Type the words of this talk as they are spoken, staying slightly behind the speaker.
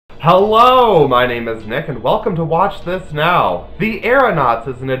Hello, my name is Nick and welcome to Watch This Now. The Aeronauts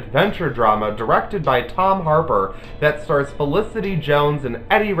is an adventure drama directed by Tom Harper that stars Felicity Jones and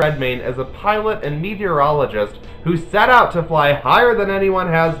Eddie Redmayne as a pilot and meteorologist who set out to fly higher than anyone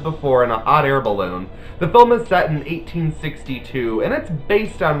has before in a hot air balloon. The film is set in 1862 and it's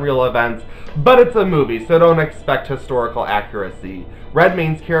based on real events, but it's a movie, so don't expect historical accuracy.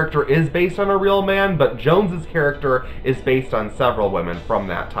 Redmayne's character is based on a real man, but Jones's character is based on several women from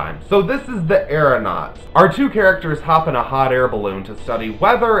that time. So this is the Aeronauts. Our two characters hop in a hot air balloon to study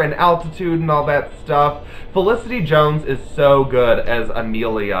weather and altitude and all that stuff. Felicity Jones is so good as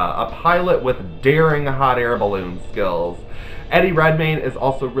Amelia, a pilot with daring hot air balloon skills. Eddie Redmayne is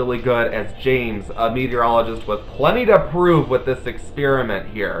also really good as James, a meteorologist with plenty to prove with this experiment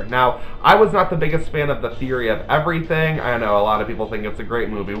here. Now, I was not the biggest fan of The Theory of Everything. I know a lot of people think it's a great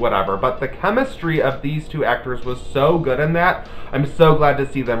movie, whatever, but the chemistry of these two actors was so good in that. I'm so glad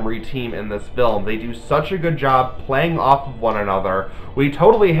to see them reteam in this film. They do such a good job playing off of one another. We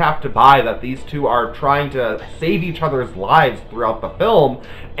totally have to buy that these two are trying to save each other's lives throughout the film,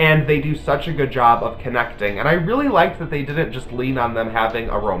 and they do such a good job of connecting. And I really liked that they didn't just lean on them having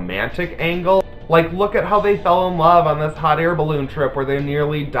a romantic angle. Like, look at how they fell in love on this hot air balloon trip where they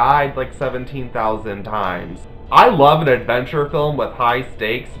nearly died like 17,000 times. I love an adventure film with high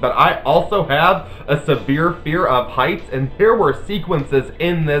stakes, but I also have a severe fear of heights, and there were sequences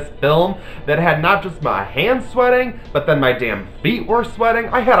in this film that had not just my hands sweating, but then my damn feet were sweating.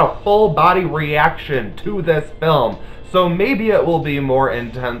 I had a full body reaction to this film. So maybe it will be more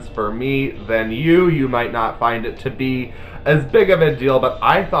intense for me than you. You might not find it to be as big of a deal, but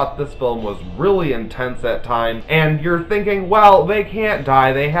I thought this film was really intense at times. And you're thinking, well, they can't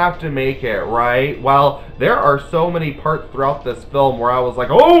die, they have to make it, right? Well, there are so many parts throughout this film where I was like,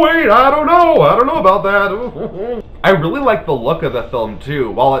 oh wait, I don't know about that. I really like the look of the film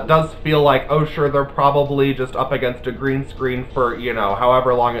too. While it does feel like, oh sure, they're probably just up against a green screen for, you know,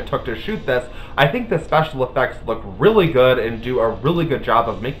 however long it took to shoot this, I think the special effects look really good and do a really good job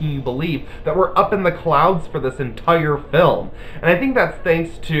of making you believe that we're up in the clouds for this entire film. And I think that's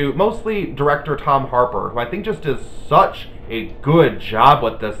thanks to mostly director Tom Harper, who I think just does such a good job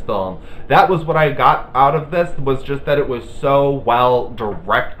with this film. That was what I got out of this, was just that it was so well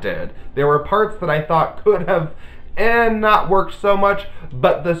directed. There were parts that I thought could have not worked so much,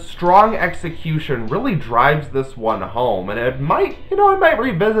 but the strong execution really drives this one home, and it might, I might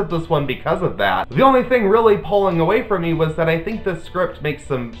revisit this one because of that. The only thing really pulling away from me was that I think the script makes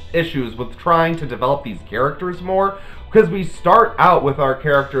some issues with trying to develop these characters more, because we start out with our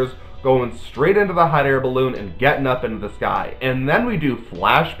characters going straight into the hot air balloon and getting up into the sky, and then we do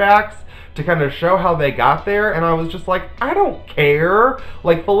flashbacks to kind of show how they got there, and I was just like, I don't care.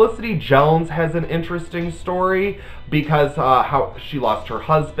 Like, Felicity Jones has an interesting story because how she lost her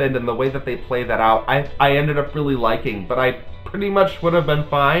husband, and the way that they play that out, I ended up really liking, but I pretty much would have been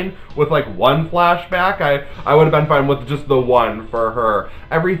fine with like one flashback. I would have been fine with just the one for her.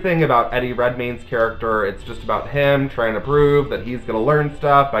 Everything about Eddie Redmayne's character, it's just about him trying to prove that he's gonna learn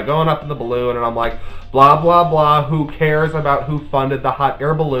stuff by going up in the balloon, and I'm like, blah blah blah, who cares about who funded the hot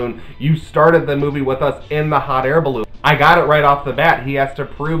air balloon? You started the movie with us in the hot air balloon. I got it right off the bat. He has to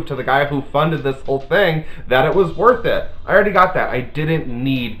prove to the guy who funded this whole thing that it was worth it. I already got that. I didn't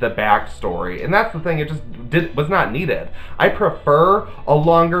need the backstory. And that's the thing, it just was not needed. I prefer a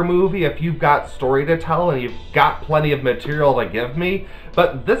longer movie if you've got story to tell and you've got plenty of material to give me.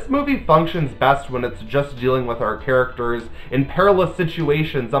 But this movie functions best when it's just dealing with our characters in perilous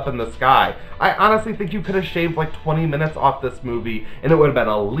situations up in the sky. I honestly think you could have shaved like 20 minutes off this movie and it would have been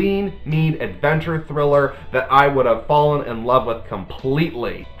a lean, mean adventure thriller that I would have fallen in love with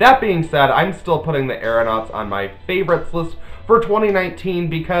completely. That being said, I'm still putting the Aeronauts on my favorites list for 2019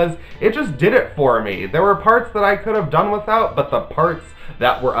 because it just did it for me. There were parts that I could have done without, but the parts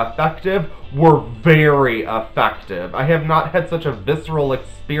that were effective were very effective. I have not had such a visceral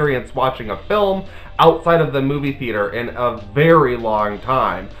experience watching a film outside of the movie theater in a very long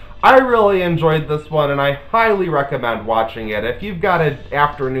time. I really enjoyed this one, and I highly recommend watching it. If you've got an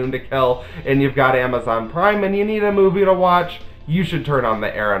afternoon to kill and you've got Amazon Prime and you need a movie to watch, you should turn on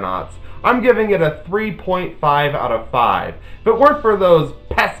the Aeronauts. I'm giving it a 3.5 out of 5. If it weren't for those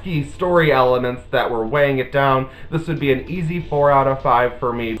pesky story elements that were weighing it down, this would be an easy 4 out of 5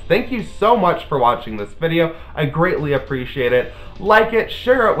 for me. Thank you so much for watching this video. I greatly appreciate it. Like it,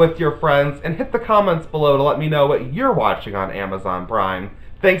 share it with your friends, and hit the comments below to let me know what you're watching on Amazon Prime.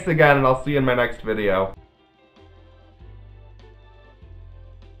 Thanks again, and I'll see you in my next video.